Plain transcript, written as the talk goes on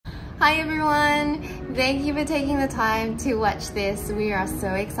Hi everyone! Thank you for taking the time to watch this. We are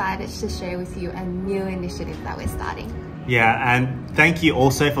so excited to share with you a new initiative that we're starting. Yeah, and thank you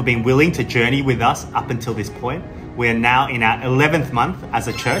also for being willing to journey with us up until this point. We're now in our 11th month as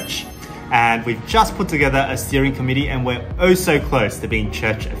a church, and we've just put together a steering committee, and we're oh so close to being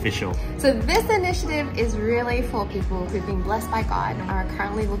church official. So this initiative is really for people who've been blessed by God, are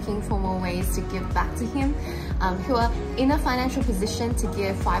currently looking for more ways to give back to Him, who are in a financial position to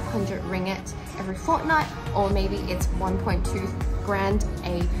give 500 ringgit every fortnight, or maybe it's 1.2 grand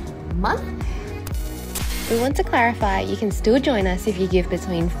a month. We want to clarify, you can still join us if you give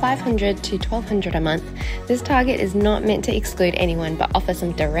between 500 to 1200 a month. This target is not meant to exclude anyone, but offer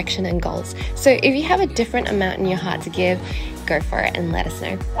some direction and goals. So if you have a different amount in your heart to give, go for it and let us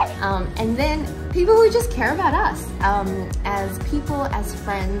know. And then people who just care about us, as people, as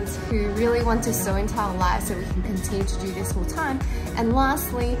friends who really want to sow into our lives so we can continue to do this full time. And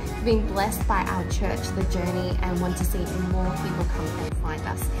lastly, being blessed by our church, the journey, and want to see more people come and find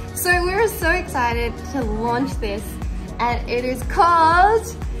us. So we're so excited to launch this, and it is called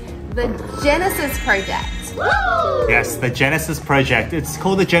the Genesis Project. Yes, the Genesis Project. It's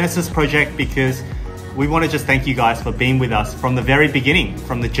called the Genesis Project because we want to just thank you guys for being with us from the very beginning,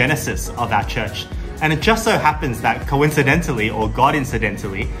 from the genesis of our church. And it just so happens that coincidentally, or God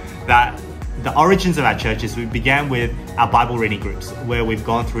incidentally, that the origins of our church is we began with our Bible reading groups, where we've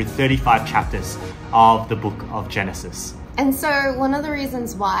gone through 35 chapters of the book of Genesis. And so one of the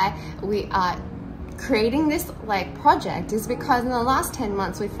reasons why we are creating this project is because in the last 10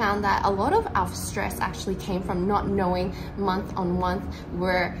 months we found that a lot of our stress actually came from not knowing month on month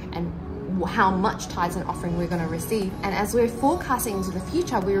where and how much tithes and offering we're going to receive. And as we're forecasting into the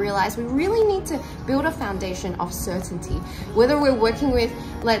future, we realize we really need to build a foundation of certainty. Whether we're working with,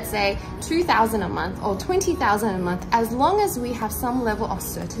 let's say, 2,000 a month or 20,000 a month, as long as we have some level of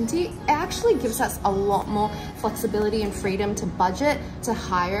certainty, it actually gives us a lot more flexibility and freedom to budget, to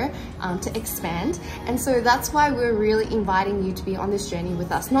hire, to expand. And so that's why we're really inviting you to be on this journey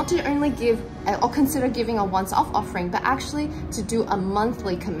with us, not to only give or consider giving a once-off offering, but actually to do a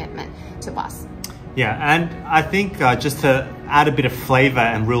monthly commitment to us. Yeah, and I think just to add a bit of flavor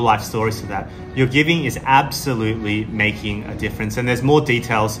and real life stories to that, your giving is absolutely making a difference, and there's more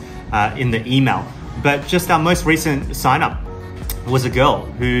details in the email. But just our most recent sign up was a girl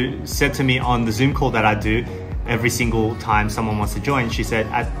who said to me on the Zoom call that I do every single time someone wants to join, she said,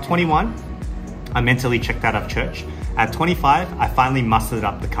 at 21, I mentally checked out of church. At 25, I finally mustered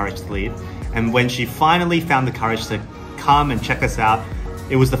up the courage to leave. And when she finally found the courage to come and check us out,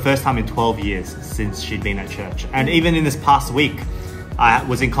 it was the first time in 12 years since she'd been at church. And even in this past week, I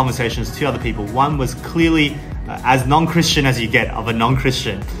was in conversations with two other people. One was clearly as non-Christian as you get of a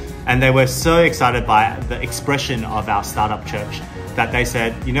non-Christian. And they were so excited by the expression of our startup church that they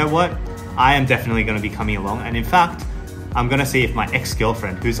said, you know what? I am definitely going to be coming along. And in fact, I'm going to see if my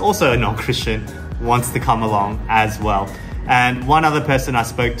ex-girlfriend, who's also a non-Christian, wants to come along as well. And one other person I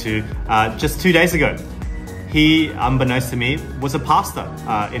spoke to just 2 days ago, he, unbeknownst to me, was a pastor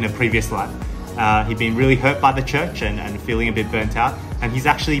in a previous life. He'd been really hurt by the church and feeling a bit burnt out. And he's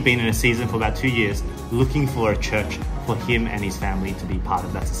actually been in a season for about 2 years looking for a church for him and his family to be part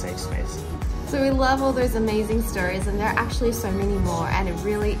of. That's a safe space. So we love all those amazing stories, and there are actually so many more, and it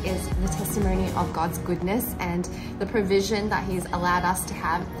really is the testimony of God's goodness and the provision that He's allowed us to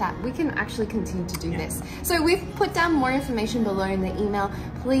have, that we can actually continue to do this. So we've put down more information below in the email.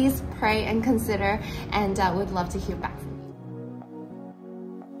 Please pray and consider, and we'd love to hear back